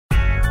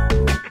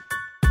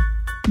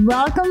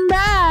Welcome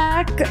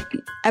back.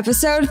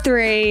 Episode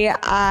 3.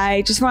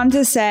 I just wanted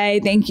to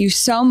say thank you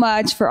so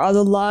much for all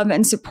the love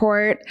and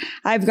support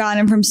I've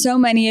gotten from so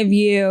many of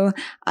you.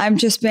 I've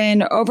just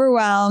been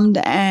overwhelmed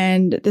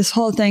and this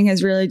whole thing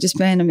has really just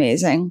been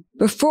amazing.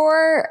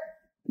 Before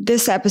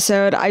this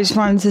episode, I just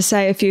wanted to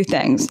say a few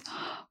things.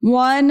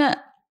 One,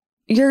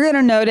 you're going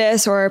to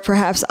notice, or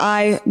perhaps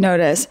I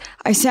notice,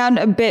 I sound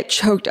a bit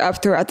choked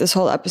up throughout this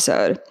whole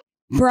episode.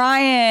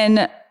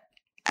 Brian,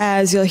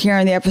 as you'll hear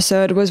in the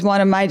episode, was one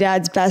of my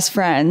dad's best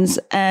friends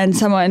and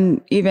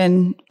someone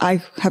even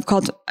I have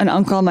called an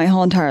uncle my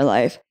whole entire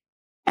life.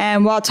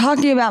 And while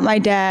talking about my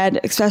dad,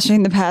 especially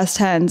in the past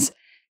tense,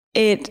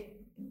 it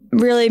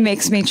really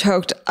makes me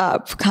choked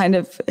up.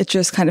 It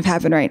just kind of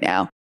happened right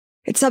now.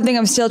 It's something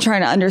I'm still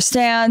trying to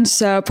understand,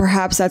 so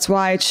perhaps that's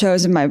why it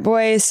shows in my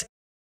voice.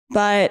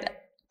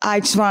 But I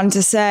just wanted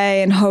to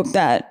say and hope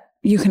that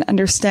you can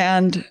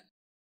understand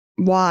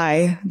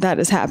why that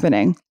is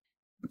happening.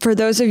 For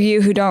those of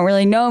you who don't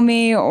really know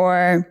me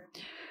or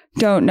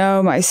don't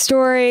know my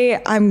story,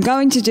 I'm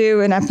going to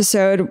do an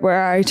episode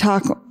where I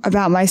talk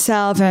about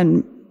myself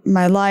and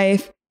my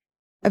life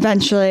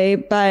eventually.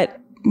 But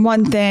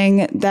one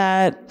thing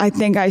that I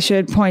think I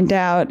should point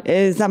out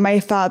is that my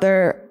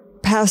father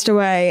passed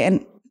away.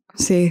 And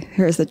see,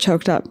 here's the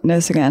choked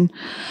upness again.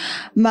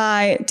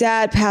 My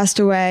dad passed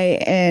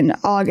away in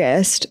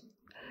August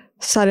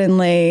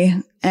suddenly.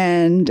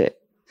 And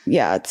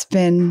yeah, it's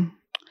been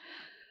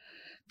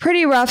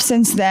pretty rough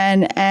since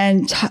then.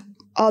 And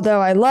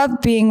although I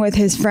love being with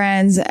his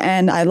friends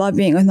and I love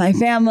being with my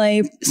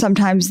family,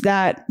 sometimes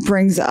that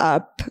brings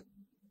up,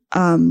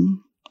 my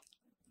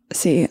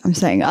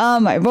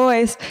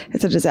voice.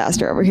 It's a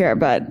disaster over here,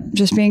 but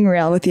just being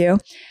real with you.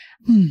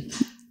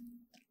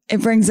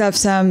 It brings up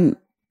some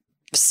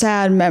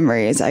sad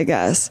memories, I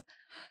guess.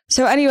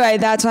 So anyway,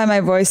 that's why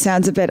my voice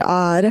sounds a bit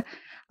odd.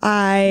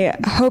 I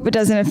hope it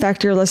doesn't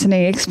affect your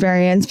listening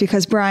experience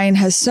because Brian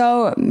has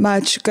so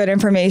much good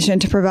information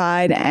to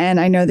provide,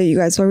 and I know that you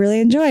guys will really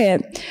enjoy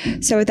it.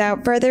 So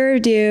without further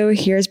ado,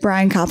 here's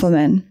Brian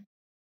Koppelman.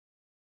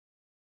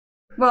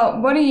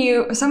 Well,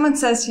 if someone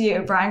says to you,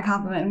 Brian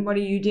Koppelman, what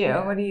do you do?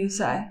 What do you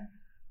say?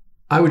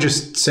 I would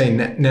just say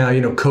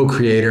now,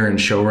 co-creator and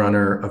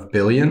showrunner of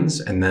Billions.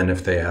 And then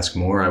if they ask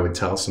more, I would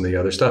tell some of the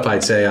other stuff.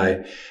 I'd say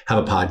I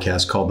have a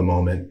podcast called The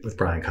Moment with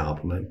Brian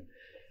Koppelman.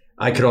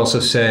 I could also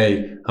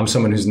say I'm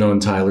someone who's known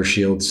Tyler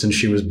Shields since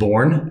she was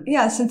born.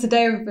 Yeah, since the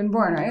day we've been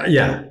born, right?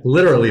 Yeah,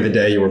 literally the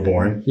day you were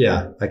born.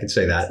 Yeah, I could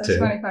say that too.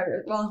 25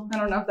 years. Well, I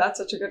don't know if that's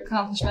such a good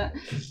accomplishment.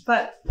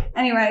 But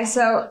anyway,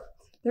 so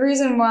the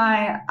reason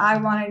why I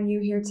wanted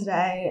you here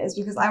today is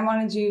because I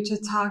wanted you to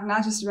talk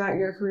not just about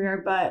your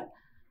career, but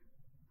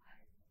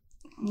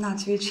not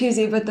to be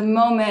cheesy, but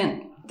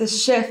the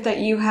shift that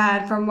you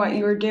had from what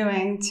you were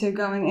doing to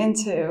going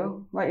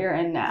into what you're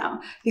in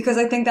now. Because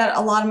I think that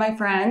a lot of my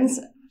friends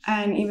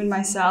and even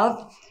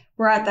myself,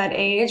 we're at that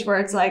age where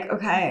it's like,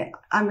 okay,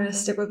 I'm going to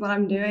stick with what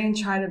I'm doing and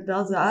try to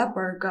build up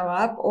or go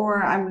up,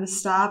 or I'm going to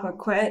stop or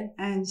quit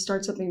and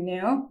start something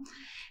new.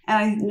 And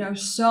I know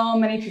so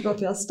many people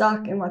feel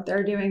stuck in what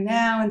they're doing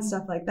now and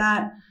stuff like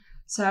that.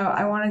 So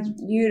I wanted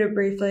you to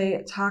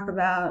briefly talk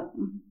about,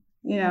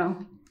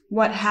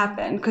 what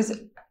happened. Because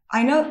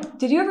I know,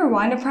 did you ever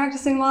wind up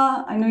practicing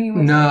law? I know you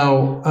went.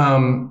 No,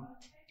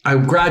 I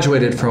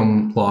graduated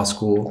from law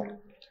school.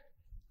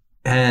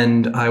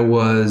 And I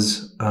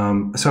was,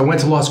 so I went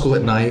to law school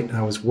at night.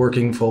 I was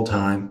working full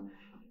time,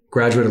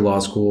 graduated law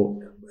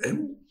school.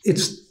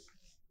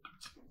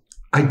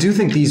 I do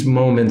think these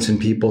moments in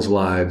people's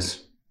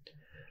lives,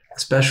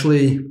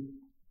 especially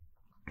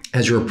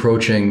as you're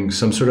approaching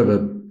some sort of a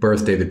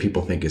birthday that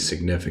people think is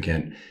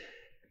significant,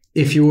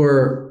 if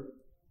you're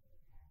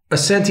a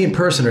sentient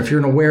person, or if you're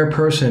an aware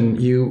person,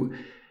 you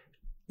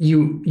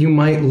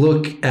might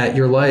look at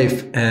your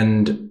life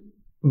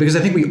because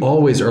I think we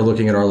always are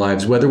looking at our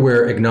lives, whether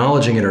we're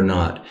acknowledging it or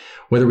not,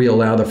 whether we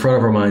allow the front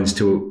of our minds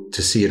to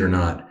see it or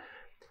not.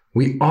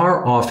 We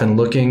are often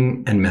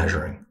looking and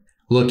measuring,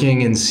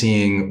 looking and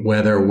seeing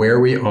whether where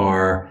we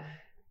are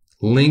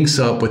links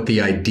up with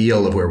the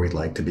ideal of where we'd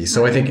like to be.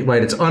 So I think,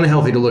 right, it's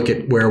unhealthy to look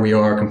at where we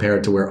are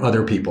compared to where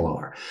other people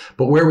are,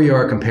 but where we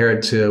are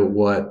compared to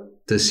what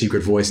the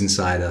secret voice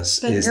inside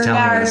us is telling us. Your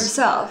narrative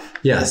self.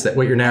 Yes, that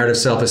what your narrative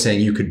self is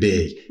saying you could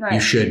be, right. You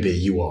should be,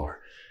 you are.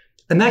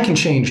 And that can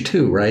change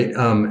too, right?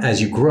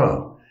 As you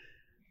grow.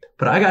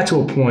 But I got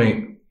to a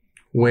point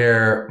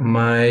where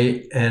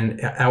Amy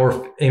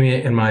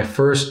and my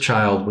first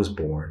child was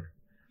born.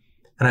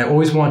 And I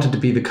always wanted to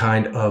be the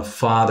kind of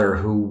father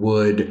who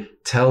would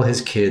tell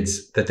his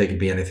kids that they could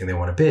be anything they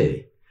want to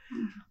be.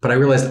 But I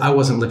realized I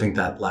wasn't living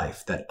that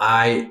life, that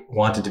I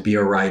wanted to be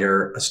a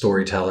writer, a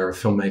storyteller, a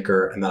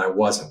filmmaker, and that I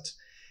wasn't.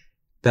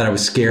 That I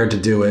was scared to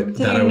do it,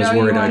 that I was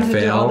worried I'd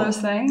fail. All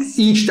those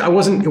things? I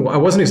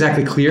wasn't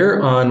exactly clear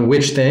on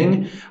which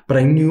thing, but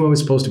I knew I was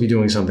supposed to be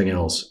doing something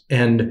else.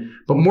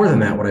 But more than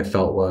that, what I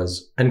felt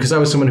was, and because I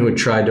was someone who had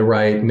tried to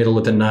write middle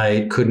of the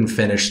night, couldn't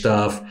finish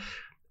stuff,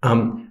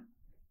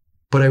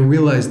 but I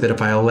realized that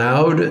if I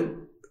allowed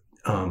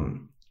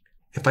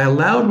if I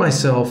allowed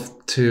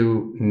myself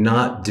to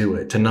not do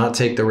it, to not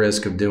take the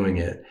risk of doing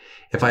it,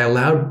 if I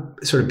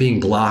allowed sort of being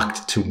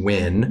blocked to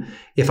win,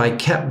 if I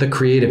kept the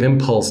creative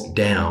impulse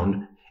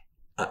down,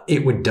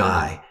 it would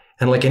die.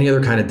 And like any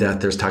other kind of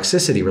death, there's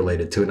toxicity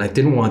related to it. And I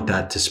didn't want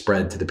that to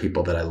spread to the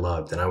people that I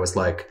loved. And I was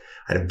like,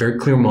 I had a very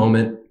clear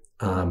moment,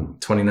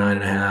 29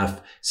 and a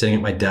half, sitting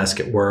at my desk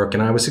at work.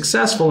 And I was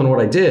successful in what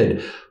I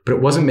did, but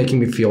it wasn't making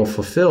me feel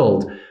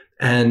fulfilled.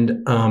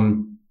 And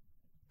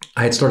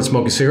I had started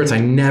smoking cigarettes. I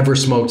never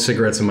smoked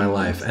cigarettes in my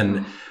life.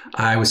 And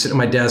I was sitting at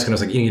my desk and I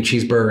was like eating a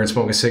cheeseburger and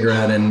smoking a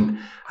cigarette. And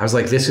I was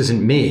like, this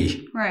isn't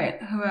me.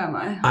 Right. Who am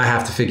I? I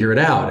have to figure it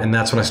out. And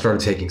that's when I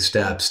started taking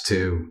steps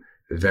to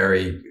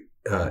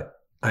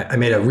I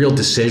made a real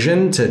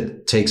decision to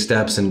take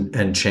steps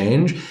and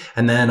change.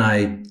 And then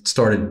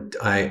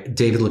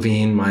David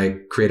Levine, my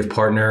creative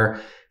partner,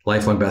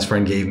 lifelong best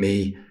friend, gave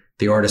me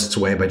The Artist's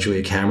Way by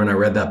Julia Cameron. I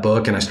read that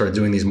book and I started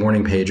doing these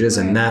morning pages.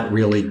 And that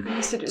really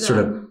sort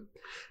of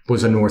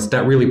was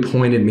that really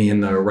pointed me in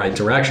the right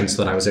direction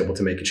so that I was able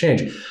to make a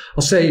change.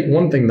 I'll say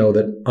one thing though,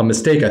 that a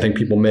mistake I think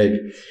people make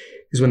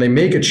is when they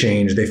make a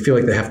change, they feel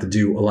like they have to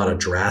do a lot of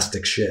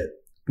drastic shit.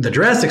 The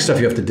drastic stuff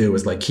you have to do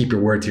is like keep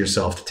your word to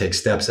yourself, to take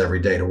steps every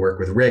day, to work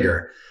with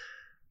rigor,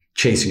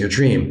 chasing your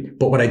dream.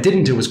 But what I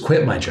didn't do was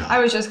quit my job. I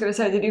was just going to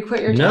say, did you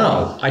quit your job?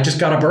 No, I just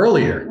got up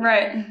earlier.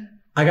 Right.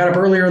 I got up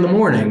earlier in the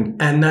morning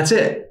and that's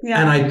it. Yeah.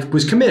 And I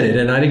was committed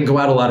and I didn't go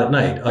out a lot at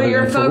night. But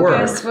your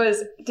focus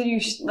was, did you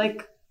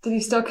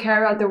still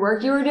care about the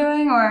work you were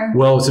doing or?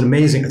 Well, it's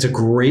a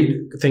great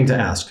thing to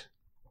ask.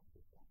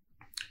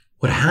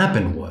 What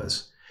happened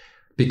was,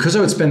 because I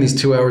would spend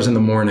these 2 hours in the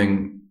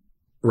morning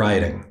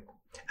writing,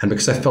 and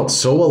because I felt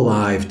so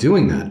alive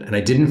doing that and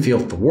I didn't feel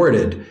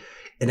thwarted,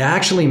 it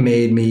actually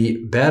made me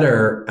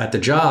better at the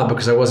job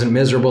because I wasn't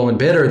miserable and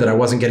bitter that I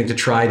wasn't getting to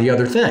try the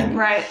other thing.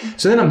 Right.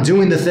 So then I'm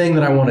doing the thing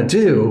that I want to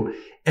do.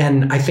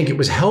 And I think it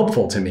was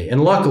helpful to me.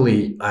 And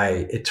luckily,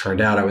 it turned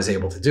out I was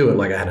able to do it.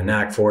 Like I had a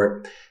knack for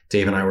it.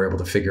 Dave and I were able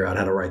to figure out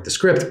how to write the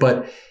script.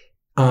 But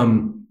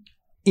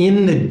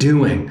in the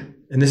doing,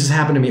 and this has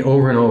happened to me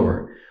over and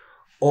over,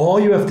 all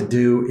you have to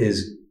do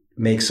is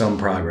make some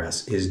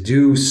progress, is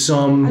do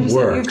some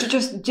work. You have to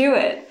just do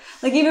it.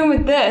 Like even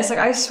with this, like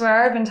I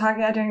swear I've been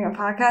talking about doing a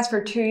podcast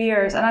for 2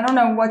 years and I don't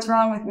know what's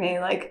wrong with me.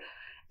 Like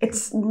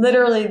it's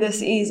literally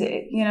this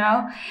easy, you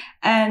know?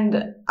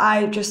 And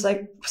I just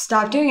like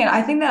stopped doing it.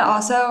 I think that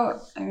also,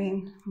 I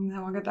mean,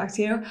 then we'll get back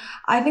to you.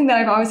 I think that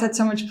I've always had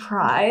so much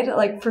pride.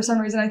 Like for some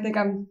reason, I think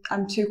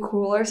I'm too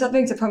cool or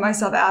something to put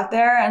myself out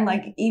there and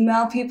like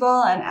email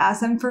people and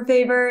ask them for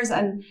favors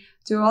and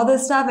do all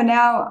this stuff. And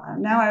now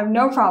I have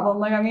no problem.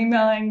 Like I'm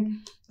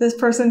emailing this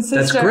person's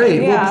sister. That's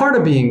great. Yeah. Well, part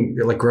of being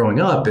like growing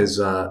up is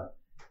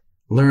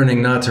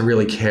learning not to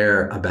really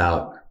care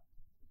about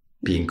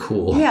being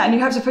cool. Yeah, and you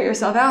have to put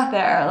yourself out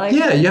there. Like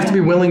yeah, you have to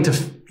be willing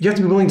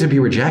to be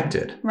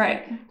rejected.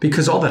 Right.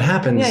 Because all that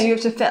happens. Yeah, you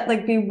have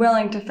to be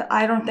willing to.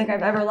 I don't think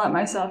I've ever let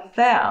myself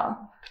fail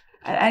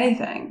at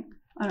anything.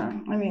 I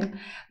don't know. I mean,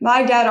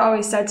 my dad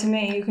always said to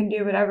me, "You can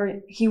do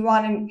whatever he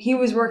wanted." He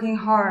was working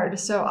hard,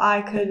 so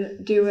I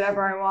could do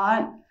whatever I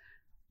want.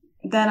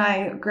 Then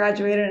I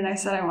graduated, and I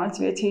said I wanted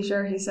to be a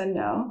teacher. He said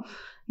no.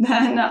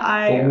 Then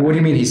Well, what do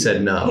you mean he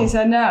said no? He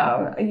said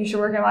no. You should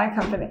work at my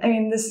company. I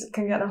mean, this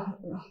can get a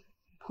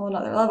whole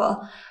nother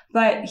level.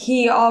 But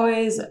he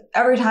always,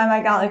 every time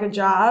I got like a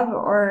job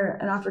or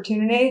an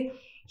opportunity,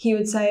 he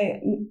would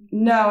say,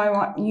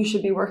 no, you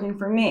should be working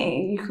for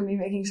me. You can be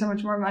making so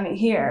much more money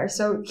here.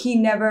 So he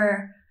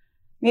never,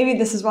 maybe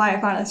this is why I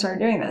finally started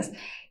doing this.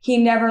 He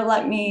never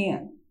let me,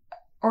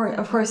 or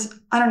of course,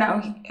 I don't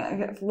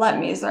know, let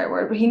me is the right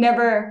word, but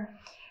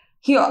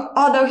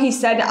although he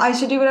said I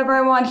should do whatever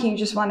I want, he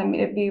just wanted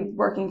me to be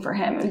working for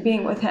him and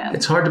being with him.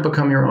 It's hard to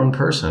become your own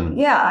person.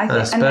 Yeah,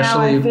 especially and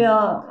now I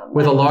feel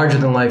with a larger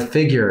than life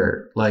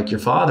figure like your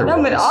father was.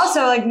 No, but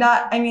also like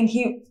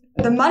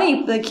the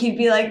money, like he'd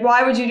be like,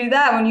 why would you do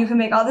that when you can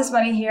make all this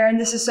money here and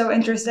this is so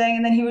interesting?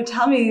 And then he would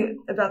tell me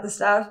about the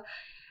stuff.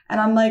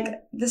 And I'm like,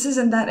 this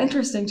isn't that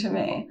interesting to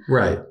me.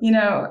 Right. You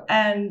know,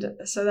 and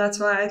so that's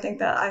why I think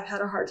that I've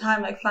had a hard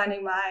time like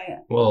finding my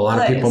Well, a lot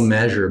place. of people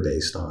measure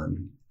based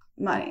on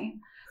money.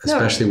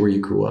 Especially where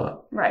you grew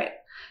up. Right.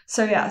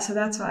 So yeah, so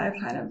that's why I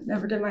kind of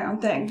never did my own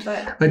thing.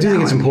 But I do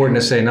think it's important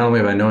to say, not only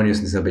have I known you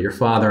since then, but your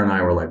father and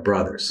I were like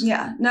brothers.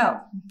 Yeah,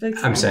 no. Big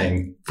I'm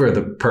saying for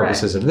the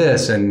purposes of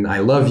this, and I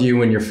love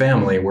you and your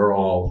family, we're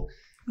all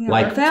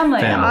like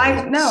family.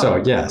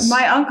 So yes.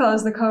 My uncle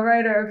is the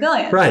co-writer of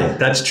Billions. Right.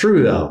 That's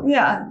true though.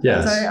 Yeah.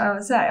 Yes. That's what I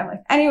would say. I'm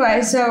like,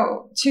 anyway,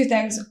 so two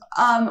things.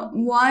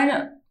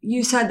 One,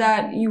 you said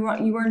that you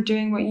weren't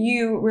doing what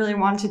you really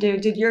wanted to do.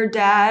 Did your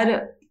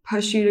dad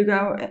push you to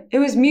go? It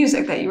was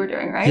music that you were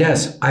doing, right?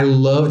 Yes. I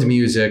loved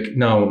music.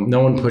 No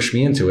one pushed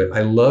me into it.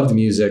 I loved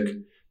music.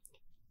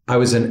 I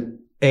was an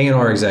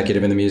A&R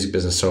executive in the music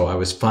business. So I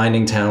was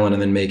finding talent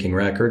and then making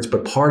records.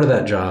 But part of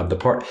that job,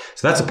 so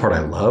that's the part I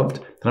loved.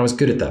 And I was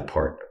good at that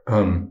part.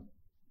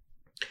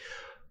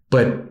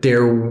 But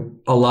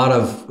a lot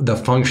of the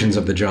functions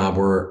of the job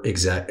were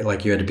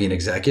like you had to be an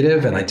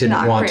executive and I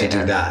didn't want to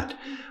do that.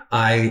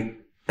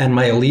 And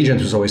my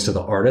allegiance was always to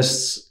the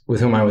artists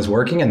with whom I was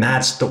working. And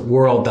that's the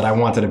world that I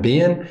wanted to be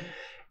in.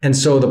 And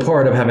so the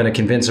part of having to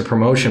convince a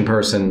promotion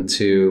person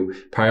to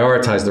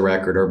prioritize the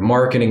record or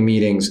marketing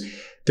meetings,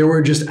 there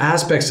were just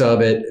aspects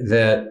of it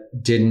that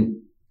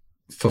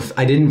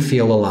I didn't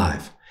feel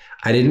alive.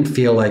 I didn't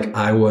feel like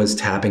I was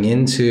tapping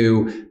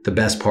into the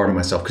best part of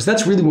myself, because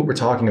that's really what we're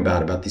talking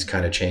about these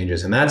kind of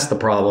changes. And that's the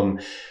problem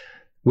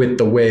with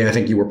the way I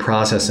think you were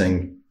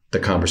processing the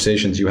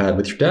conversations you had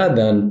with your dad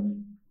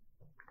then,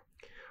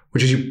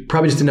 which is you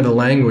probably just didn't have the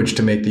language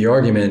to make the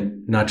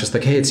argument, not just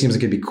like, hey, it seems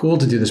like it'd be cool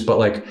to do this, but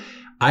like,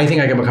 I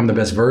think I can become the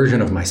best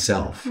version of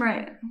myself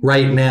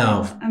right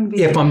now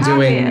if I'm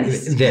doing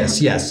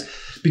this. Yes.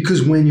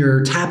 Because when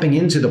you're tapping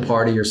into the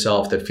part of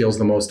yourself that feels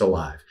the most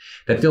alive,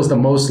 that feels the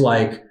most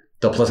like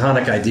the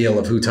platonic ideal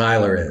of who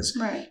Tyler is,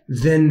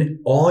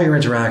 then all your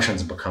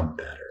interactions become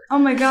better. Oh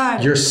my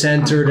God. You're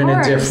centered in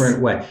a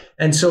different way.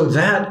 And so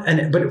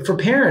but for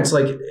parents,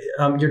 like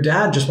your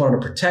dad just wanted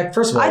to protect,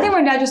 first of all. I think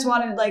my dad just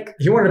wanted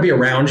he wanted to be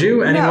around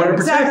you and he wanted to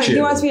protect you.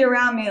 He wants to be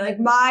around me. Like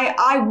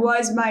I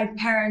was my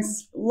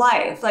parents'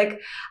 life. Like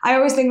I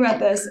always think about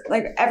this,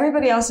 like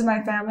everybody else in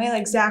my family,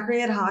 like Zachary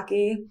had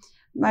hockey.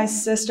 My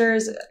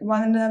sisters,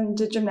 one of them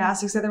did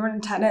gymnastics, the other one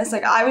in tennis.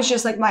 Like I was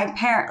just like my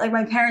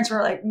parents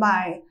were like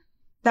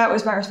that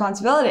was my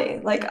responsibility.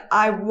 Like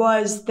I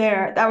was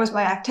there. That was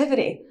my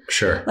activity.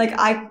 Sure. Like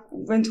I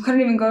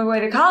couldn't even go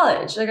away to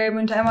college. Like I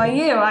went to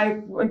NYU.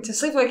 I went to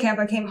sleepaway camp.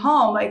 I came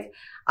home. Like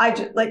I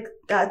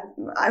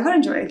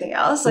couldn't do anything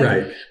else.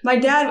 Like my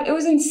dad, it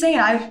was insane.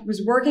 I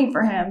was working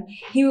for him.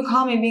 He would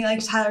call me being like,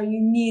 Tyler, you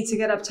need to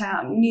get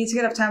uptown. You need to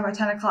get uptown by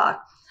 10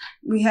 o'clock.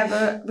 We have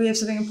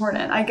something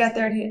important. I get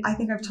there and I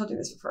think I've told you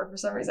this before for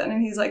some reason.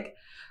 And he's like,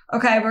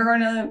 okay, we're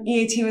going to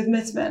EAT with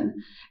Mitzman.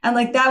 And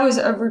like, that was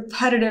a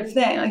repetitive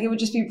thing. Like it would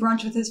just be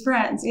brunch with his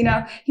friends, you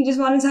know, he just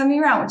wanted to have me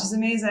around, which is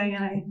amazing.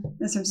 And I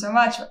miss him so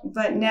much.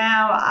 But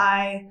now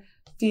I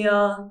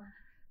feel,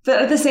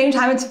 but at the same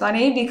time, it's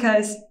funny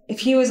because if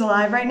he was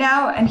alive right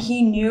now and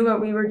he knew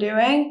what we were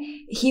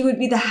doing, he would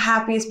be the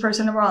happiest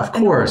person in the world. Of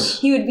course.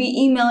 And he would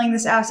be emailing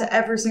this out to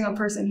every single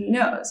person he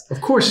knows.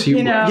 Of course.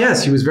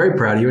 Yes, he was very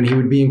proud of you and he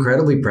would be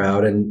incredibly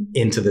proud and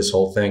into this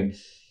whole thing.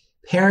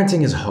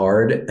 Parenting is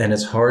hard, and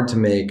it's hard to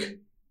make.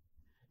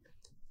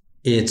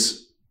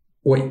 It's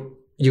what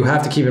you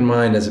have to keep in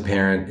mind as a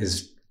parent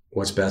is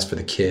what's best for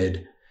the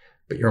kid,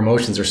 but your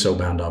emotions are so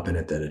bound up in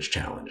it that it's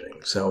challenging.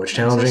 So it's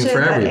challenging for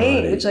everybody.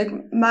 Age, like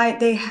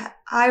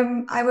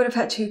I would have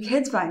had 2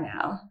 kids by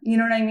now. You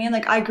know what I mean?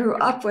 Like I grew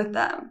up with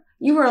them.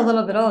 You were a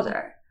little bit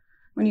older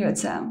when you had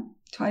Sam.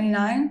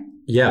 29?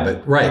 Yeah,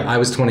 but I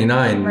was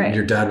 29. Right.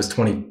 Your dad was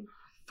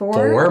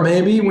 24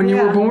 maybe when you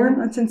were born.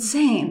 That's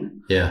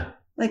insane. Yeah.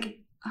 Like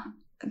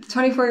the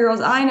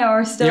 24-year-olds I know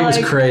are still. It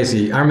was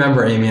crazy. I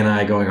remember Amy and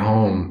I going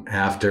home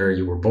after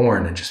you were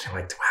born and just being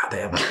like, wow,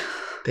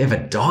 they have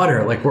a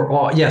daughter. Like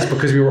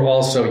because we were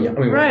all so young.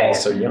 We were all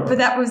so young.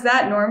 But was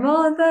that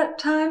normal at that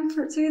time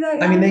to be that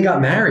young? I mean, they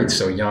got married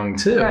so young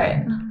too.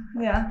 Right.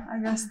 Yeah. I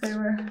guess they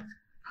were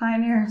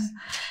pioneers.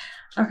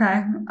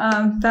 Okay.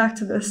 Back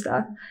to this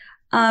stuff.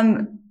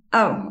 I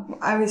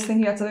was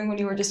thinking about something when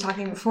you were just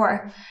talking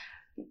before.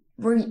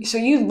 So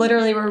you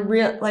literally were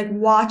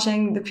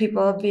watching the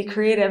people be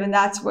creative, and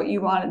that's what you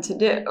wanted to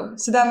do.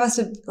 So that must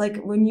have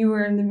when you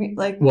were in the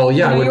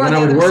When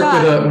I would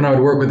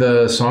work with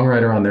a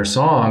songwriter on their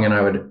song, and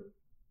I would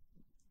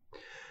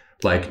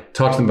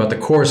talk to them about the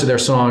chorus of their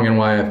song and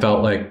why I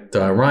felt like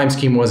the rhyme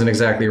scheme wasn't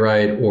exactly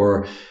right,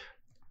 or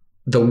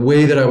the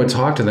way that I would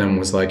talk to them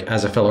was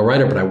as a fellow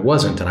writer, but I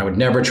wasn't, and I would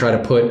never try to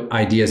put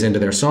ideas into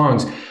their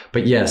songs.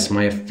 But yes,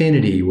 my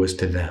affinity was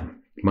to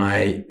them.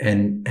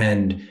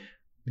 And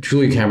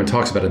Julia Cameron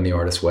talks about it in The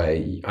Artist's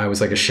Way. I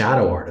was like a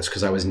shadow artist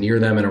because I was near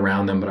them and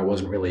around them, but I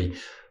wasn't really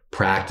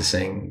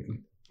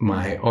practicing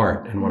my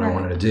art and what I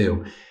wanted to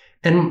do.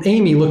 And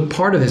Amy, look,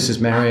 part of this is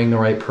marrying the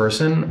right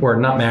person, or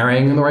not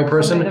marrying the right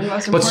person,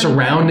 but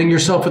surrounding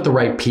yourself with the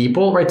right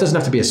people, right? It doesn't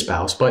have to be a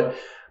spouse, but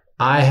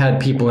I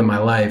had people in my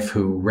life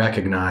who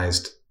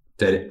recognized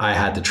that I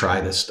had to try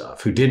this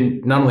stuff, who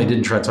not only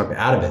didn't try to talk me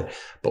out of it,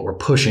 but were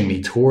pushing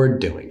me toward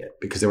doing it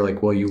because they were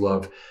like, well, you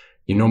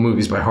know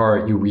movies by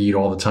heart, you read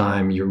all the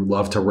time, you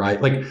love to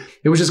write.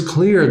 It was just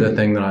clear the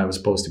thing that I was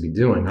supposed to be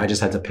doing. I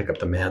just had to pick up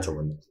the mantle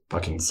and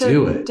fucking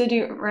do it. Did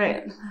you,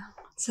 right.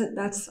 So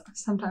that's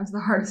sometimes the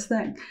hardest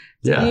thing.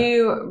 Yeah. Did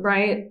you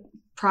write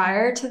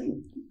prior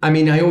to? I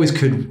mean, I always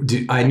could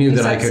do, I knew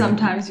that I could.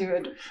 Sometimes you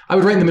would. I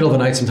would write in the middle of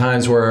the night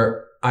sometimes,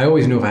 where I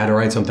always knew if I had to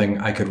write something,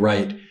 I could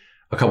write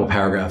a couple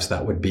paragraphs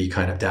that would be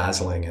kind of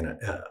dazzling and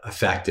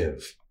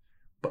effective.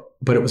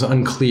 But it was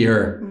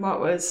unclear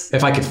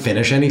if I could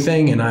finish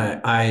anything. And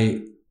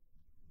I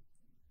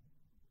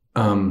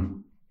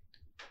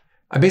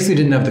basically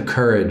didn't have the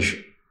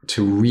courage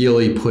to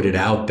really put it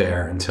out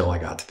there until I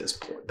got to this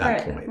point,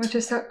 point. Which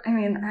is so, I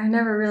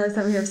never realized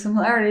that we have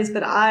similarities,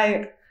 but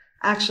I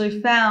actually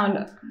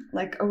found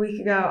a week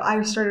ago, I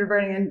started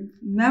writing a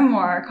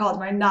memoir called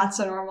My Not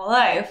So Normal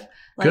Life,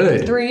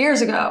 Good. 3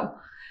 years ago.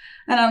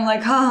 And I'm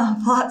like,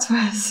 plot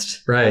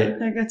twist. Right.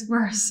 It gets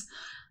worse.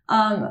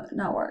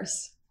 Not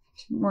worse,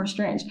 more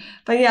strange.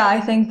 But yeah,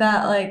 I think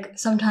that like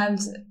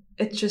sometimes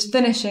it's just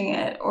finishing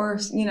it or,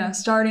 you know,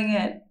 starting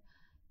it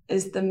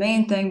is the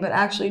main thing, but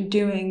actually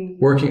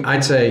working,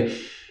 I'd say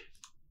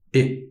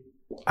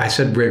I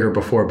said rigor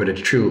before, but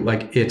it's true.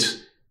 Like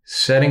it's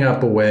setting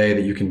up a way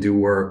that you can do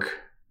work.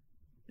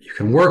 You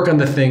can work on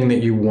the thing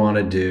that you want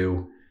to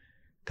do,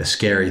 the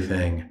scary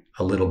thing,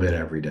 a little bit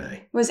every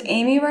day. Was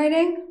Amy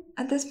writing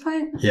at this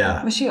point?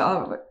 Yeah. Was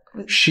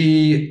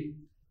she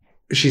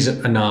She's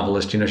a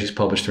novelist. You know, she's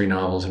published 3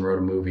 novels and wrote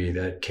a movie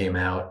that came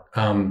out.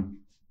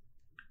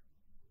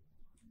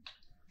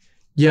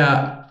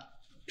 Yeah,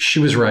 she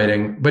was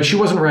writing, but she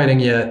wasn't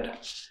writing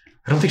yet.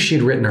 I don't think she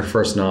had written her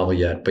first novel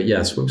yet, but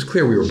yes, it was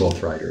clear we were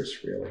both writers,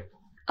 really.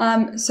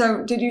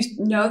 So did you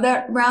know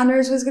that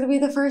Rounders was going to be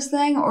the first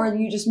thing, or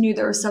you just knew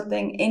there was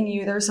something in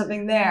you, there was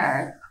something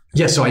there?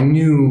 Yeah, so I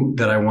knew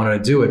that I wanted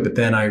to do it, but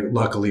then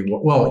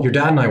your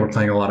dad and I were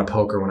playing a lot of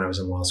poker when I was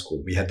in law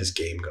school. We had this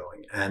game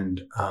going,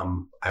 and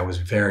I was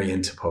very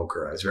into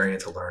poker. I was very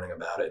into learning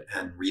about it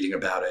and reading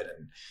about it,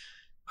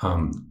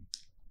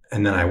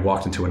 and then I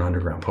walked into an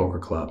underground poker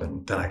club,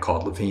 and then I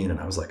called Levine, and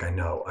I was like, I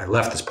know. I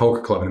left this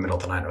poker club in the middle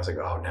of the night, and I was like,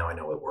 oh, now I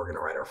know what we're going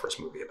to write our first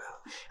movie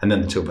about. And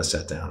then the two of us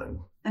sat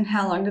down. And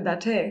how long did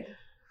that take?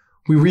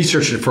 We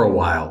researched it for a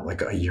while,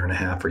 like a year and a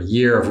half or a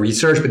year of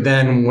research. But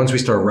then once we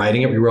started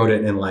writing it, we wrote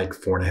it in like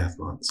 4.5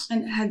 months.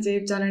 And had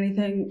Dave done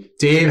anything?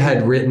 Dave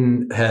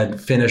had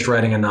finished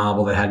writing a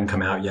novel that hadn't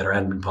come out yet or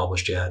hadn't been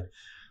published yet.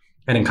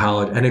 And in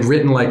college, and had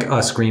written like a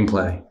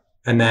screenplay.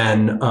 And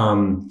then,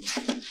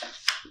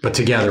 but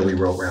together we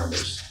wrote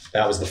Rounders.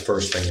 That was the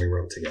first thing we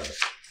wrote together.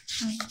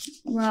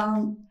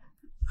 Well,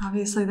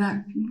 obviously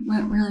that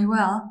went really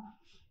well.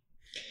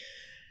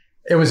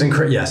 It was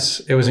yes,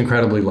 it was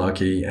incredibly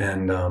lucky.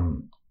 And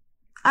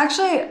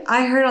actually,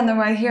 I heard on the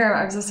way here,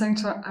 I was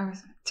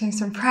doing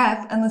some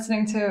prep and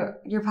listening to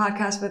your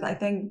podcast with, I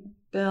think,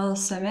 Bill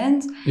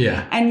Simmons.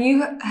 Yeah. And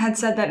you had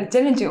said that it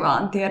didn't do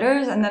well in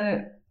theaters, and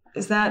then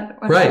is that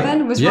what right.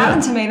 happened? Was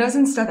Rotten Tomatoes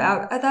and stuff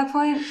out at that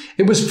point?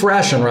 It was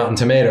fresh on Rotten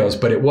Tomatoes,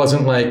 but it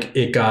wasn't like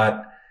it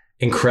got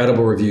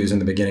incredible reviews in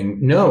the beginning.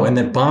 No, and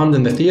then bombed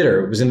in the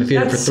theater. It was in the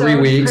theater for 3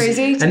 weeks.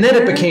 And then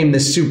it became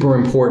this super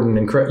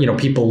important,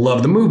 people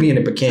love the movie, and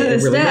it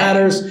really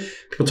matters.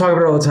 People talk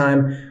about it all the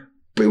time.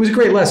 But it was a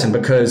great lesson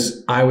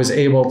because I was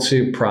able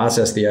to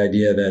process the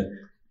idea that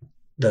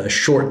the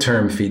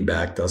short-term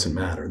feedback doesn't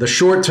matter. The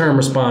short-term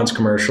response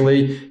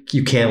commercially,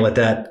 you can't let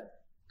that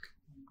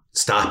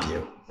stop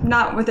you.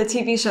 Not with a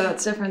TV show.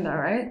 That's different though,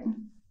 right?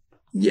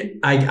 Yeah,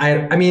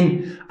 I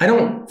mean, I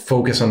don't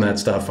focus on that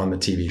stuff on the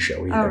TV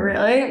show either. Oh,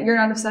 really? You're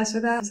not obsessed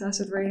with that?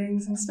 Obsessed with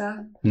ratings and stuff?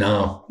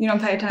 No. You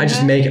don't pay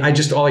attention?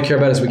 All I care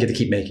about is we get to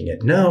keep making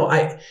it. No,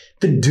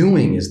 the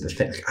doing is the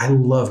thing. I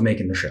love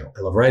making the show.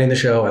 I love writing the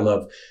show. I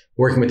love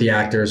working with the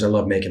actors. I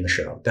love making the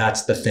show.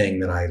 That's the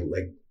thing that I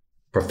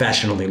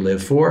professionally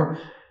live for.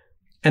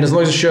 And as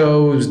long as the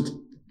show's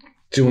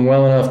doing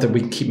well enough that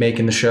we keep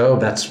making the show,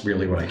 that's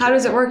really what I How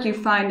does it work? You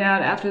find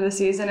out after the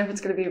season if it's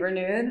going to be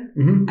renewed?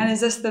 Mm-hmm. And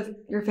is this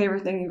your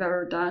favorite thing you've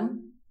ever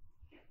done?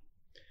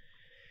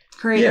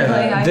 Creatively?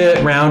 Yeah,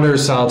 the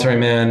Rounders, Solitary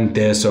Man,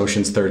 this,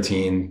 Ocean's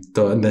 13,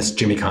 this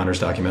Jimmy Connors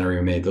documentary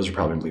we made, those are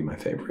probably my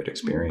favorite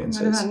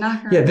experiences. What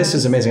about Knockaround Yeah, this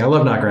is amazing. I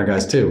love Knockaround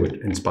Guys too,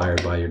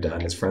 inspired by your dad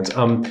and his friends.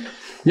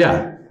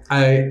 Yes,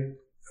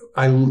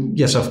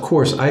 of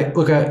course. I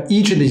look at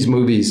each of these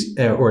movies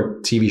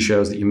or TV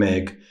shows that you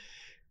make,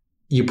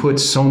 you put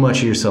so much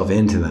of yourself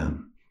into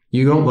them.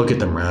 You don't look at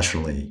them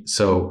rationally.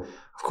 So,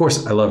 of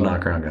course, I love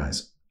Knockaround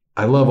Guys.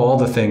 I love all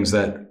the things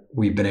that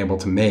we've been able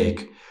to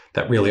make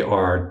that really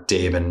are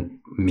Dave and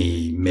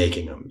me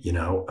making them,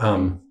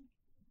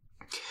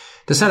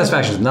 The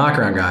satisfaction of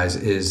Knockaround Guys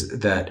is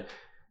that,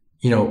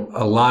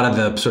 a lot of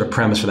the sort of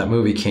premise for that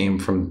movie came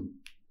from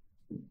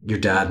your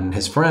dad and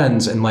his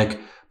friends. And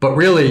but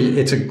really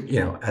it's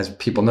as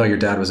people know, your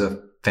dad was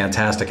a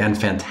fantastic and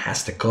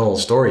fantastical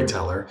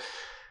storyteller.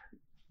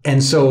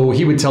 And so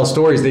he would tell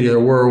stories that either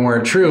were or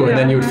weren't true. And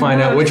then you would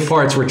find out which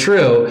parts were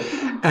true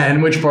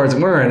and which parts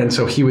weren't. And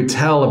so he would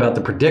tell about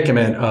the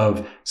predicament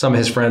of some of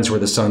his friends who were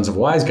the sons of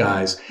wise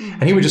guys.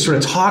 And he would just sort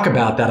of talk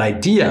about that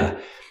idea.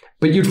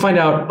 But you'd find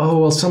out, oh,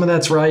 well, some of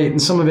that's right.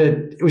 And some of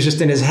it was just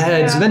in his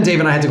head. Yeah. So then Dave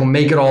and I had to go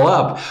make it all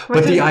up.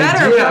 But the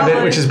idea of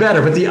it, which is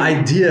better, but the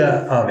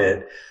idea of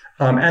it.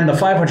 And the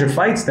 500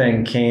 fights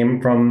thing came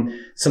from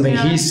something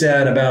he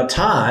said about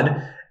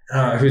Todd,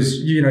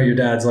 who's, your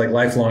dad's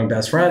lifelong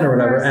best friend or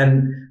whatever,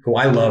 and who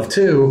I love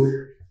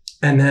too.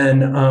 And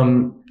then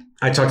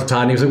I talked to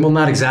Todd and he was like, well,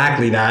 not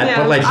exactly that,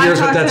 but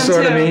here's what that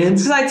sort of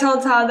means. Because I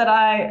told Todd that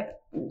I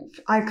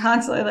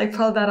constantly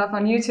pulled that up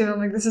on YouTube. I'm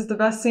like, this is the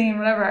best scene,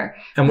 whatever.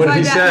 And what did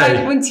he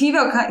say? When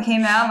TiVo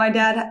came out, my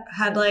dad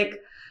had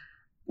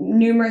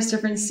numerous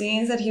different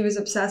scenes that he was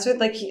obsessed with.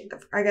 Like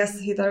I guess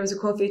he thought it was a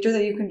cool feature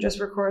that you can just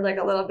record like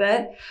a little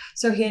bit.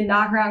 So he had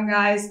Knock Around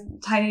Guys,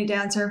 Tiny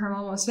Dancer from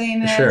Almost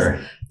Famous, Sure.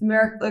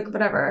 like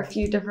whatever, a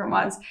few different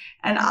ones.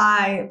 And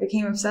I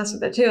became obsessed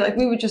with it too. Like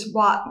we would just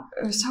watch,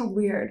 it was so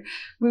weird.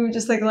 We would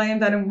just like lay in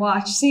bed and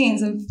watch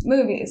scenes of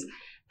movies.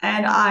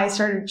 And I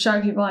started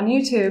showing people on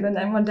YouTube. And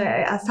then one day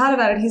I asked Todd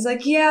about it. He's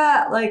like,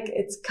 yeah, like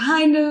it's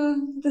kind of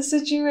the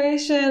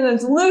situation.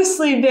 It's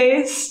loosely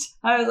based.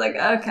 I was like,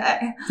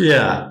 okay.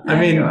 Yeah. I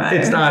mean,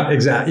 it's not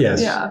exact. Yes.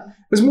 Yeah.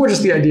 It was more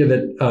just the idea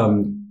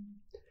that,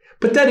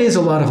 but that is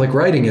a lot of like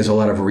writing is a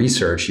lot of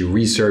research. You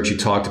research, you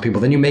talk to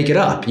people, then you make it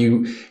up.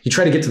 You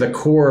try to get to the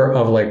core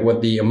of like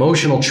what the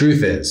emotional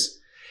truth is.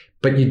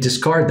 But you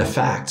discard the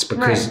facts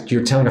because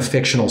you're telling a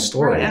fictional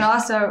story. Right. And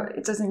also,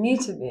 it doesn't need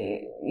to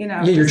be,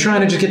 Yeah, you're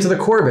trying to just get to the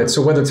core of it.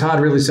 So whether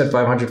Todd really said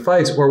 500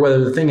 fights or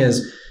whether the thing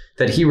is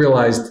that he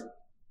realized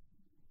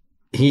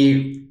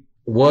he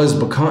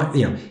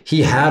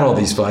he had all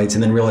these fights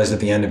and then realized at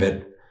the end of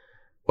it,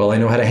 well, I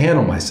know how to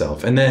handle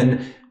myself. And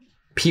then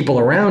people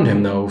around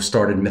him, though,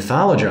 started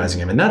mythologizing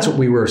him. And that's what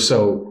we were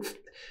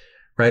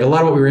right? A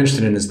lot of what we were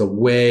interested in is the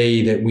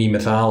way that we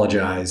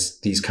mythologize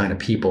these kind of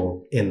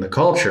people in the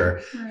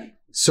culture. Right.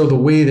 So the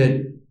way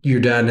that your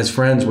dad and his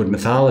friends would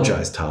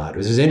mythologize Todd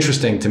was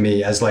interesting to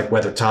me as like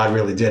whether Todd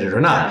really did it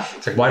or not. Yeah.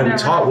 It's like, why do we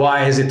talk?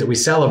 Why is it that we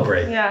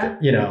celebrate,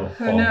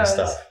 Who all knows? This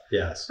stuff?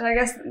 Yes. But I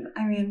guess,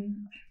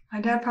 my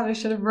dad probably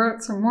should have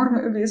wrote some more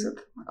movies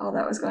with all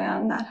that was going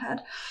on in that head.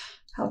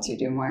 Helped you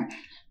do more.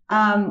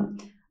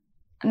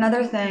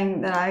 Another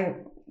thing that I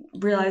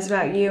realized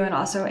about you and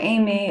also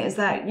Amy is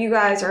that you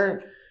guys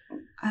are,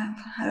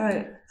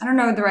 I don't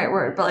know the right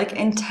word, but like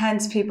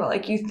intense people.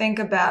 Like you think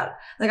about,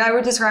 like I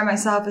would describe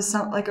myself as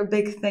like a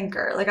big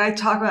thinker. Like I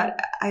talk about,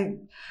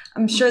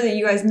 I'm sure that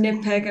you guys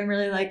nitpick and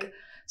really like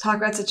talk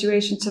about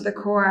situations to the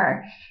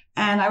core.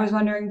 And I was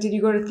wondering, did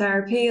you go to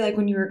therapy like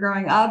when you were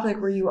growing up? Like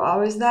were you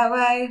always that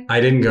way? I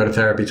didn't go to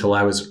therapy till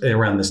I was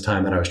around this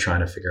time that I was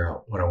trying to figure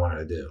out what I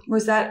wanted to do.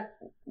 Was that?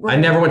 I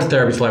never went to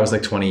therapy till I was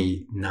like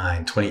 28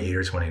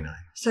 or 29.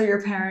 So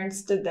your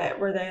parents did that?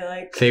 Were they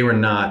like? They were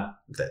not.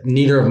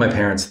 Neither of my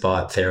parents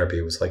thought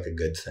therapy was like a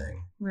good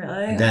thing.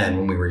 Really? Then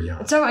when we were young.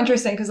 It's so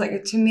interesting because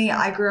like to me,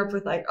 I grew up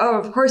with like, oh,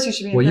 of course you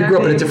should be in therapy. Well, you grew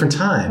up at a different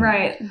time.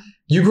 Right.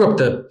 You grew up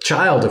the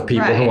child of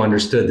people who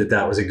understood that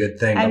that was a good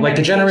thing. But like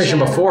the generation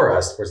before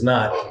us was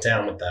not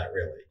down with that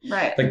really.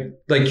 Right.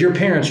 Like your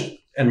parents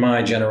and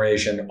my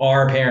generation,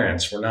 our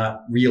parents were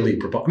not really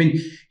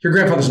your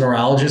grandfather's a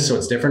neurologist, so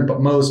it's different,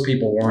 but most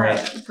people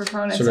weren't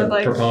proponents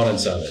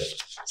of it.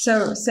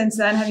 So since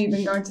then, have you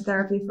been going to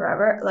therapy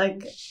forever?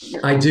 Like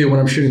I do. When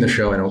I'm shooting the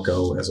show, I don't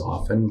go as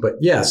often, but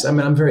yes,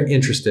 I'm very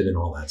interested in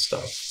all that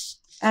stuff.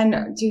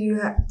 And do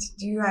you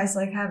guys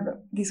like have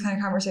these kind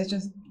of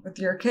conversations with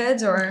your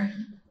kids or?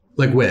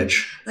 Like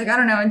which? Like, I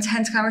don't know,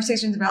 intense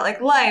conversations about like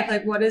life,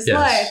 like what is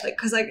life? Like,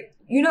 cause like,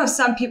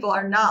 some people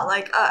are not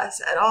like us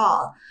at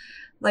all.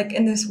 Like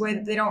in this way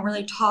that they don't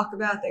really talk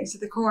about things to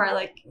the core.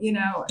 Like,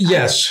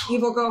 yes.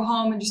 People go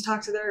home and just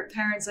talk to their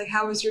parents. Like,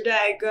 how was your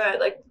day? Good.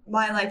 Like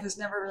my life was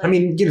never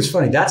really. It's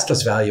funny. That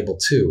stuff's valuable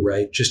too,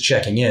 right? Just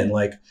checking in.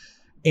 Like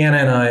Anna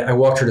and I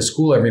walked her to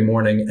school every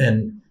morning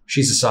and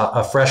she's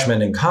a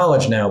freshman in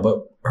college now,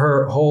 but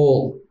her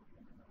whole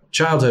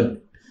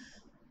childhood,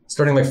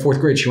 starting like fourth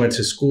grade, she went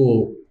to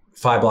school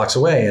 5 blocks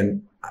away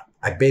and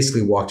I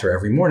basically walked her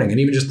every morning, and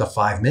even just the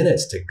 5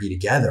 minutes to be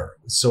together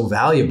was so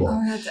valuable.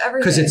 Oh, that's everything.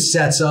 Because it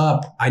sets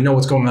up, I know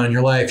what's going on in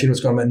your life, you know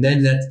what's going on, and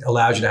then that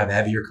allows you to have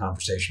heavier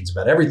conversations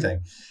about everything.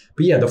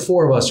 But yeah, the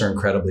four of us are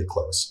incredibly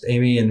close.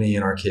 Amy and me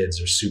and our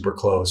kids are super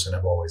close and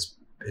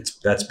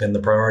that's been the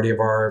priority of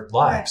our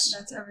lives. Right,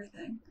 that's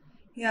everything.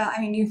 Yeah,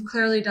 you've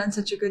clearly done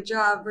such a good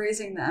job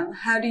raising them.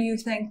 How do you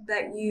think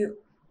that do you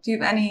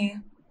have any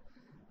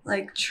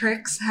like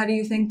tricks? How do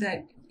you think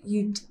that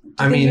you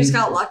just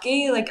got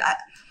lucky? Like,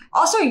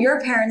 also your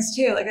parents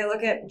too. Like I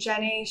look at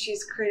Jenny,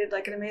 she's created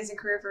like an amazing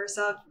career for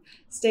herself.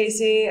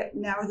 Stacy,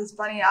 now with this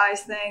bunny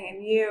eyes thing,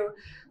 and you,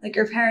 like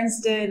your parents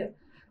did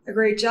a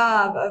great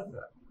job of.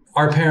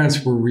 Our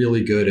parents were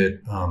really good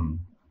at,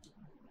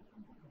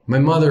 my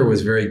mother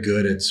was very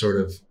good at sort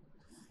of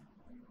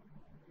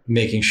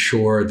making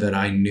sure that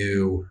I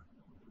knew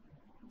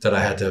that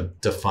I had to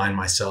define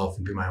myself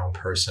and be my own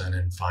person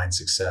and find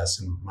success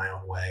in my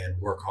own way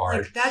and work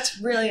hard. Like that's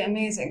really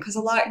amazing because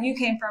you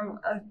came from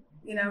a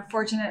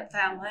fortunate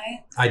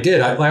family. I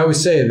did. I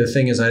always say the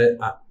thing is,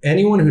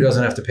 anyone who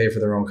doesn't have to pay for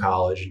their own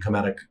college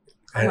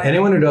and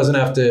anyone who doesn't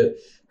have to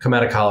come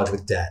out of college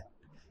with debt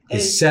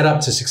is set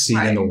up to succeed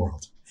in the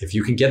world. If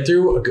you can get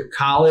through a good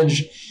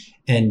college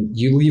and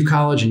you leave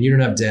college and you don't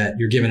have debt,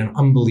 you're given an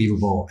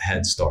unbelievable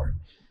head start.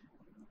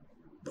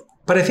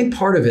 But I think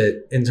part of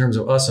it, in terms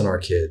of us and our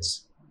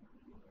kids,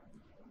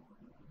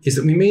 is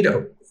that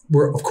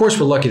we're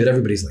lucky that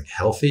everybody's like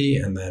healthy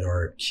and that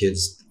our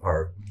kids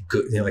are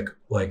good,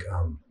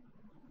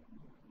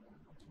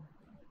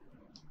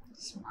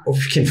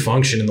 can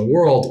function in the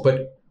world.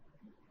 But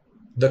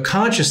the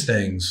conscious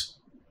things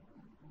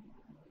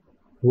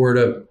were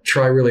to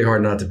try really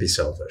hard not to be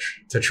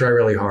selfish, to try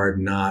really hard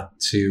not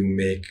to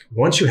make,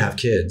 once you have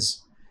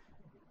kids,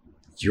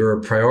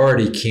 your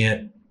priority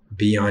can't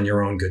be on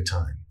your own good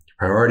time. Your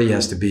priority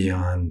has to be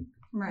on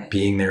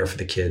being there for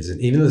the kids. And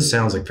even though this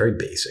sounds like very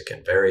basic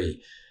and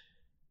very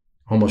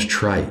almost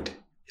trite,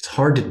 it's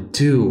hard to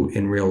do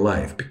in real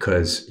life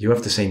because you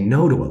have to say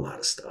no to a lot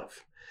of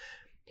stuff.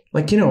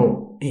 Like,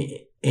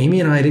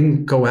 Amy and I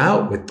didn't go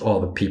out with all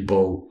the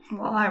people.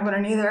 Well, I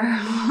wouldn't either.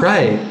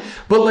 Right.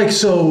 But like,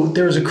 so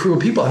there was a crew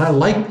of people and I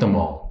liked them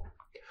all,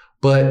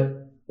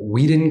 but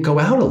we didn't go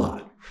out a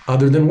lot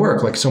other than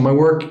work. Like, so my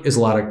work is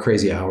a lot of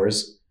crazy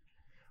hours,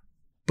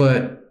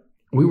 but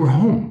we were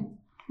home.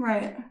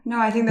 Right. No,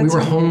 I think that's... We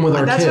were home with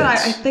our kids. I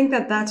think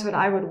that's what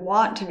I would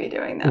want to be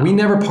doing, though. We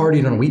never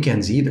partied on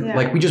weekends either. Yeah.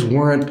 Like, we just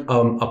weren't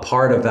a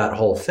part of that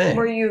whole thing.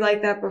 Were you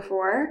like that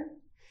before?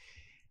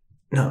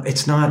 No,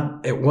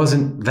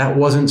 that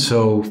wasn't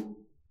so,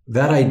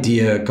 that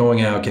idea,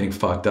 going out, getting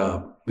fucked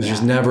up, was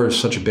just never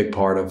such a big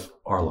part of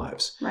our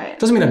lives. Right.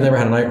 Doesn't mean I've never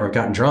had a night where I've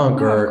gotten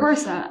drunk or... of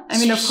course not. I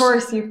mean, of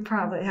course you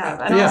probably have.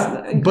 And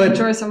also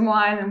enjoy some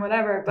wine and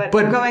whatever, but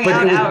going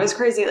out is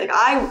crazy. Like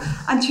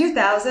on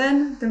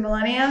 2000, the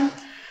millennium,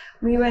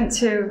 we went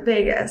to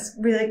Vegas.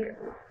 We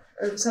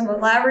some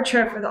elaborate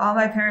trip with all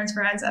my parents'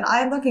 friends. And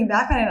I'm looking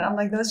back on it and I'm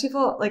like, those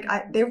people,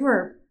 they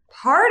were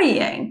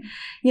partying,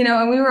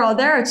 and we were all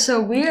there. It's so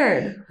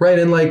weird. Right.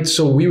 And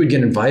so we would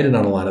get invited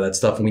on a lot of that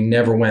stuff and we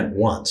never went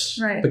once.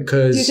 Right.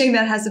 Because... Do you think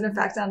that has an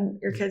effect on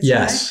your kids?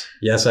 Yes. Today?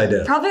 Yes, I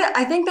do.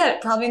 I think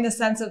that probably in the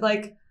sense of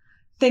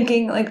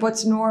thinking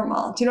what's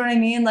normal. Do you know what I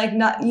mean?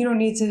 You don't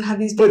need to have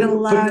these big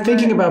elaborate... But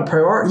thinking about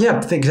priority,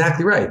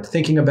 exactly right.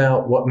 Thinking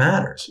about what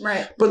matters.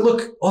 Right. But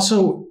look,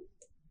 also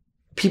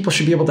people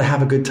should be able to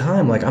have a good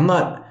time. I'm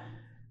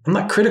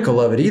not critical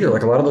of it either.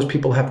 A lot of those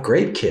people have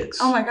great kids.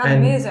 Oh my God,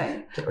 amazing.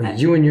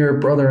 You and your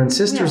brother and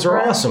sisters are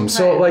awesome. Right.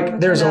 So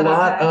there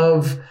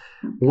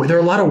are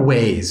a lot of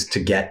ways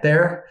to get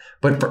there.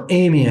 But for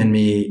Amy and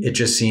me, it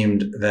just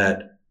seemed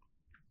that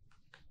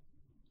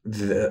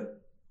the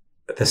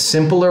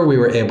simpler we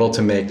were able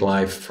to make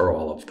life for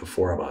all of the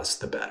four of us,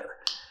 the better.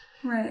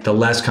 Right. The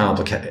less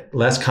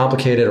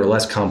complicated or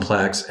less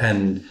complex,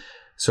 and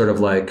sort of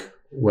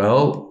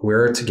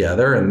we're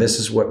together and this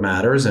is what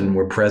matters and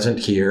we're present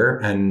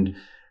here, and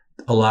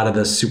a lot of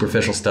the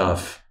superficial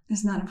stuff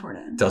is not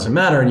important. Doesn't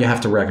matter, and you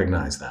have to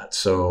recognize that.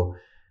 So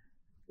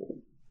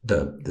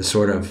the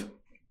sort of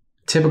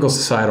typical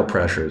societal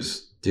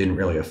pressures didn't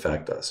really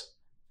affect us.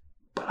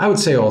 But I would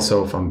say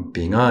also, if I'm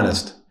being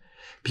honest,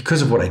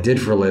 because of what I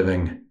did for a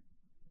living,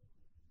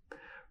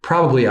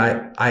 probably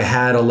I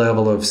had a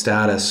level of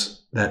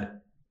status that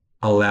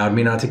allowed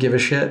me not to give a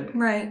shit.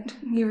 Right.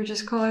 You were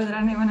just cooler than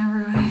anyone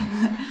ever.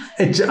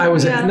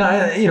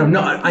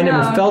 I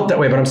never felt that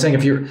way, but I'm saying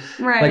if you're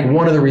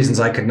one of the reasons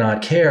I could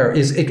not care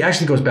is it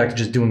actually goes back to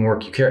just doing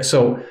work you care.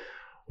 So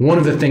one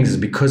of the things is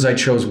because I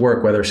chose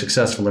work, whether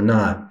successful or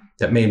not,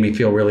 that made me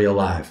feel really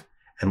alive.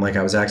 And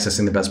I was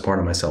accessing the best part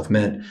of myself,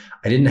 meant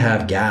I didn't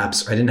have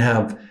gaps. I didn't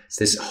have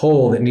this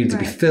hole that needed to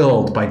be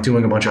filled by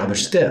doing a bunch of other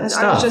stuff.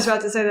 I was just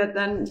about to say that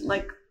then,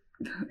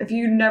 if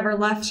you never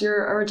left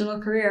your original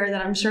career,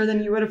 then I'm sure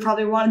then you would have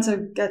probably wanted to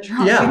get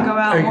drunk and go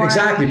out more.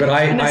 Exactly. But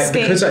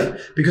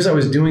because I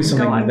was doing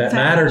something that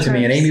mattered to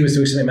me, and Amy was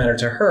doing something that mattered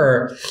to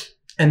her,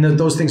 and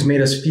those things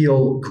made us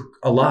feel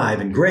alive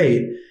and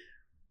great.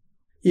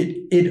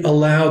 It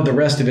allowed the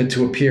rest of it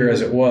to appear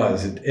as it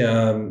was.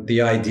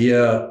 The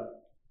idea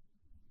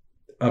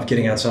of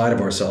getting outside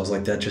of ourselves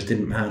that just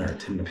didn't matter. It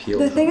didn't appeal.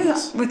 The thing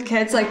is with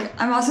kids,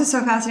 I'm also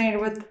so fascinated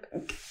with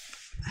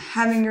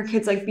having your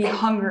kids be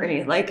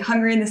hungry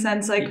in the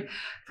sense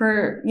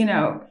for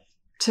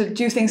to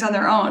do things on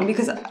their own,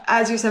 because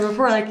as you said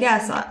before,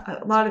 yes,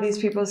 a lot of these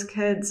people's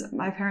kids,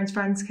 my parents'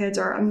 friends' kids,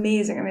 are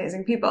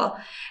amazing people,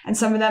 and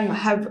some of them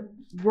have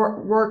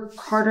worked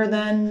harder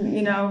than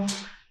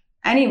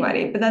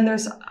anybody, but then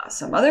there's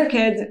some other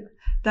kids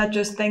that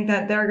just think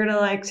that they're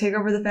gonna take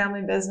over the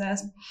family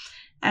business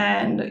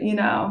and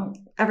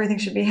everything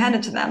should be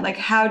handed to them.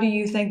 How do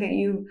you think that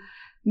you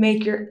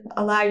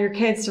allow your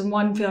kids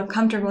to feel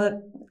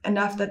comfortable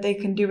enough that they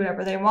can do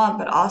whatever they want,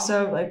 but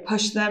also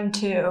push them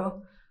to,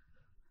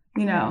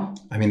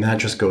 I mean, that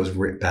just goes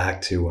right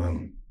back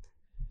to,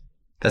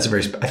 that's a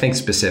very, I think,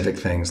 specific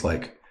things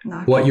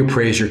what you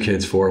praise your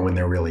kids for when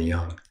they're really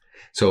young.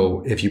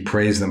 So if you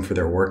praise them for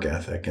their work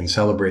ethic and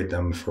celebrate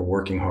them for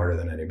working harder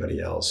than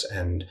anybody else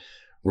and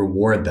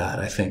reward that,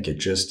 I think it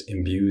just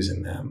imbues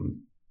in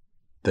them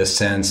the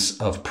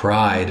sense of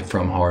pride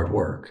from hard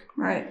work.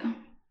 Right.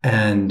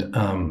 And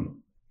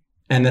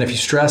then if you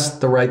stress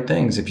the right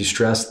things, if you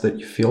stress that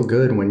you feel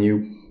good when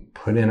you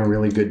put in a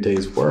really good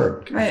day's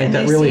work, I think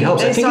that really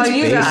helps. I think it's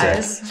basic.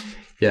 Guys.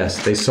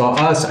 Yes, they saw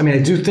us. I mean,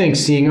 I do think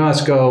seeing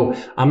us go,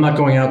 I'm not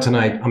going out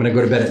tonight. I'm going to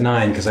go to bed at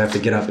 9 because I have to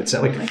get up at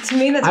 7. To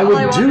me, that's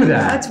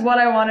That's what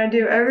I want to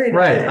do every day.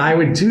 Right. I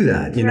would do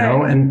that,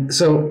 know? And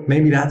so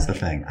maybe that's the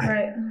thing.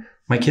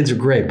 My kids are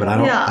great, but I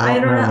don't know.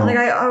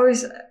 I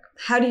always,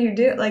 how do you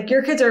do it?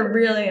 Your kids are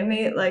really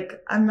amazing.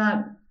 I'm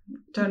not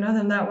don't know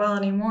them that well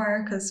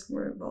anymore because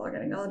we're all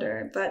getting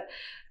older. But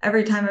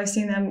every time I've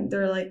seen them,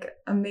 they're like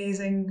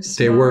amazing. Smart.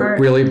 They work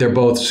really. They're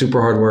both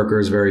super hard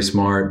workers, very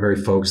smart, very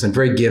focused, and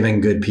very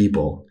giving, good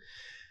people.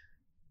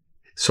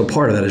 So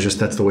part of that is just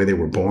that's the way they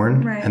were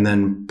born. Right. And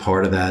then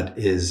part of that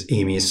is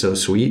Amy is so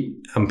sweet.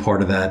 And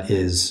part of that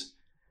is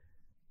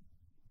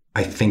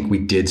I think we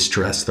did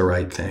stress the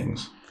right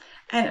things.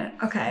 And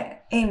okay,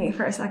 Amy,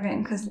 for a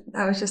second, because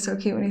that was just so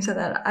cute when you said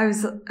that. I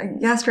was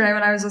yesterday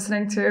when I was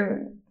listening to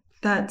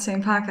that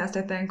same podcast,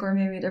 I think, or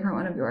maybe a different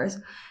one of yours,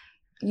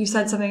 you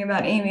said something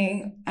about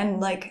Amy, and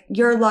like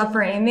your love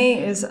for Amy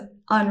is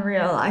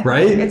unreal. I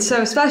think it's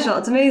so special.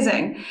 It's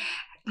amazing.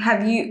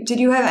 Did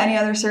you have any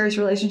other serious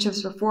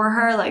relationships before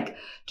her? Like,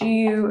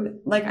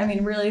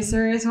 really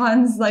serious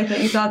ones, like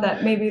that you thought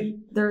that maybe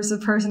there was a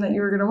person that you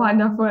were going to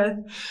wind up with?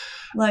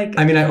 Like,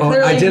 I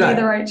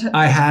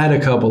had a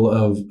couple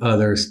of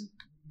other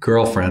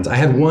girlfriends. I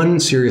had one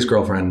serious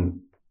girlfriend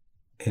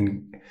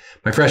in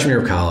my freshman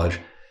year of college.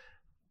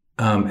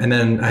 And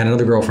then I had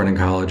another girlfriend in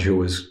college who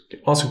was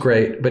also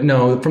great. But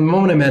no, from the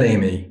moment I met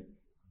Amy,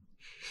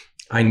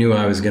 I knew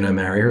I was going to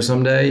marry her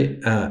someday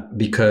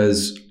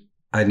because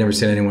I'd never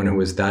seen anyone who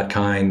was that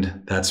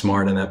kind, that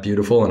smart, and that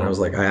beautiful. And I was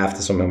like, I have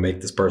to somehow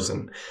make this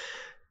person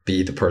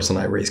be the person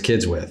I raise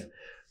kids with.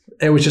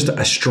 It was just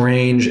a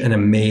strange and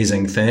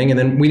amazing thing. And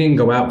then we didn't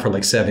go out for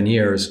like 7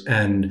 years.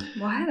 And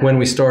when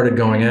we started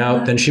going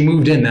out, then she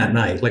moved in that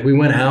night. Like we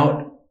went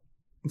out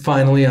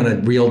finally on a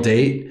real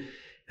date.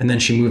 And then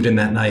she moved in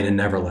that night and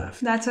never left.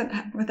 That's what,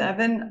 with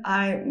Evan,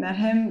 I met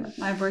him,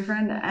 my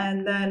boyfriend.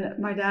 And then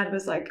my dad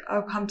was like,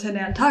 oh, come to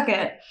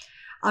Nantucket.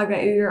 I'll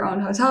get you your own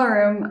hotel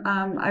room.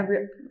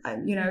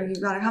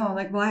 You got to come. I'm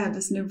like, well, I have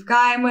this new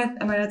guy I'm with.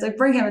 And my dad's like,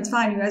 bring him. It's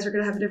fine. You guys are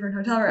going to have a different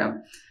hotel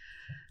room.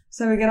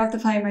 So we get off the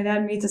plane. My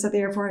dad meets us at the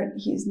airport.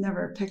 He's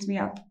never picked me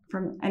up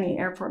from any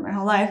airport my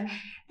whole life.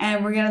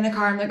 And we're getting in the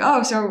car. I'm like,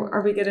 oh, so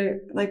are we going to,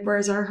 like,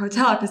 where's our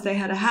hotel? Because they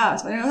had a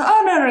house. But he goes,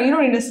 oh, no, you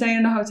don't need to stay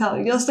in a hotel.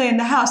 You'll stay in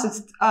the house.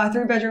 It's a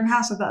 3-bedroom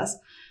house with us.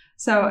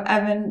 So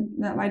Evan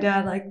met my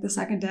dad like the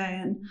second day.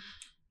 And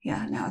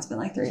yeah, now it's been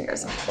like 3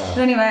 years. Wow. But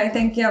anyway, I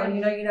think, yeah, when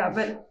you know.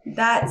 But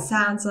that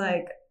sounds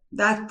like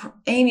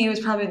Amy was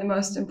probably the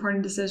most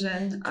important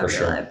decision of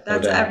your life.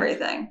 That's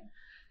everything.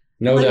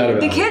 No doubt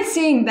about it. The kids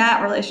seeing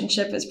that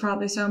relationship is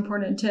probably so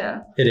important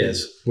too. It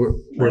is.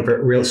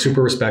 We're real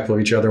super respectful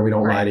of each other. We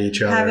don't lie to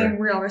each other.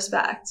 Having real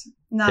respect.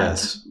 Not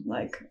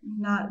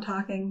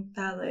talking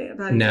badly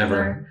about each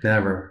other.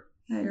 Never.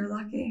 Yeah, you're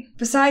lucky.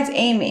 Besides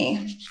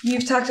Amy,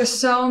 you've talked to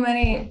so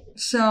many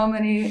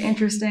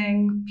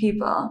interesting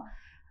people.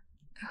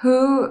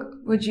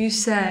 Who would you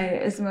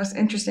say is the most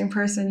interesting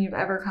person you've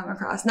ever come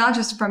across? Not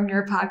just from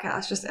your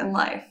podcast, just in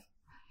life.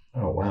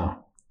 Oh, wow.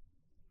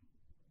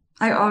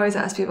 I always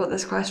ask people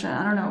this question.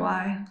 I don't know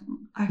why.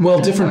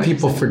 Different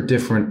people for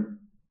different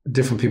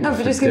people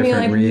for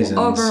different reasons.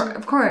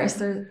 Of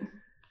course.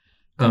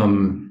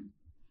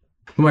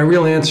 My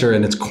real answer,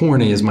 and it's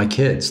corny, is my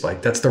kids.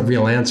 Like that's the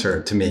real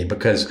answer to me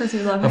because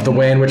of the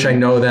way in which I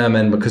know them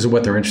and because of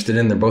what they're interested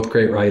in. They're both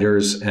great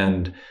writers,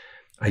 and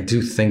I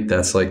do think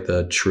that's like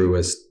the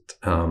truest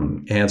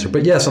answer.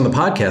 But yes, on the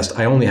podcast,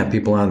 I only have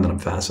people on that I'm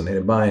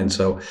fascinated by, and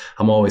so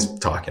I'm always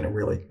talking to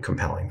really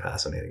compelling,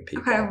 fascinating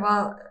people. Okay,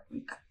 well.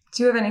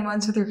 Do you have any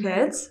ones with your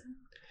kids?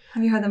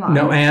 Have you had them on?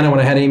 No, Anna.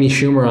 When I had Amy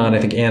Schumer on, I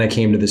think Anna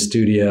came to the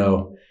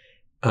studio.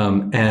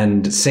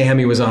 And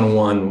Sammy was on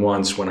one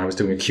once when I was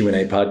doing a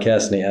Q&A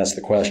podcast and he asked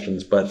the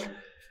questions. But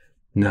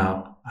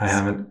no, I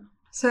haven't.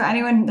 So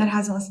anyone that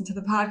hasn't listened to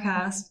the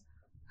podcast,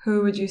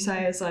 who would you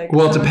say is like...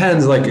 Well, it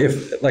depends.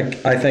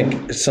 I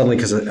think suddenly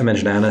because I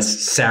mentioned Anna,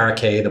 Sarah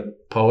Kay, the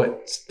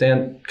poet,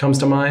 comes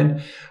to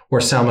mind.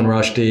 Or Salman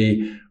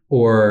Rushdie.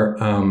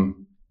 Or...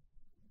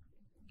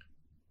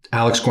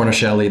 Alex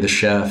Guarnaschelli, the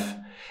chef.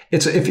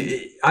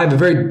 I have a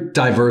very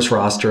diverse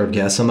roster of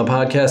guests on the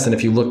podcast, and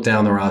if you look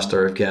down the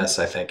roster of guests,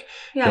 I think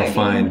you'll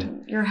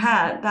find your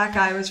hat. That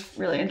guy was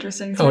really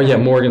interesting too. Oh yeah,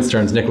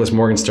 Nicholas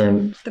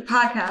Morgenstern. The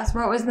podcast.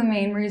 What was the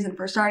main reason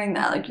for starting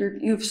that? Like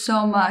you have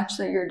so much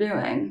that you're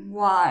doing.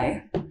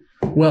 Why?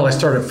 Well, I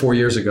started 4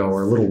 years ago,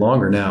 or a little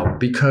longer now,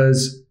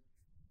 because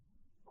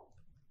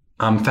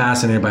I'm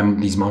fascinated by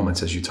these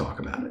moments as you talk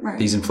about it. Right.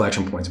 These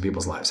inflection points in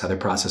people's lives, how they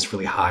process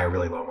really high or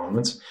really low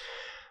moments.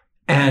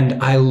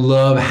 And I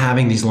love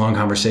having these long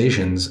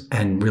conversations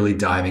and really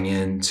diving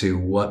into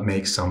what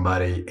makes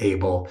somebody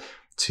able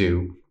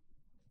to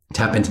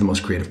tap into the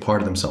most creative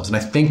part of themselves. And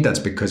I think that's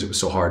because it was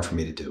so hard for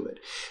me to do it.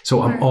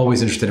 So I'm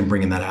always interested in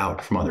bringing that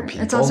out from other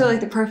people. It's also like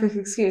the perfect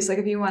excuse. Like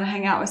if you want to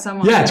hang out with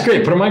someone. Yeah, it's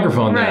great. Put a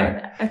microphone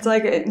there. It's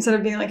like, instead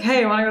of being like,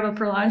 hey, you want to go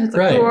for lunch? It's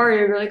like, who are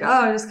you? You're like,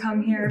 oh, just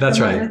come here. That's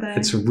right.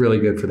 It's really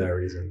good for that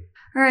reason.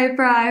 All right,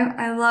 Bri,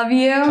 I love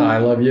you. I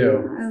love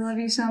you. I love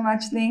you so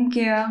much. Thank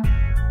you.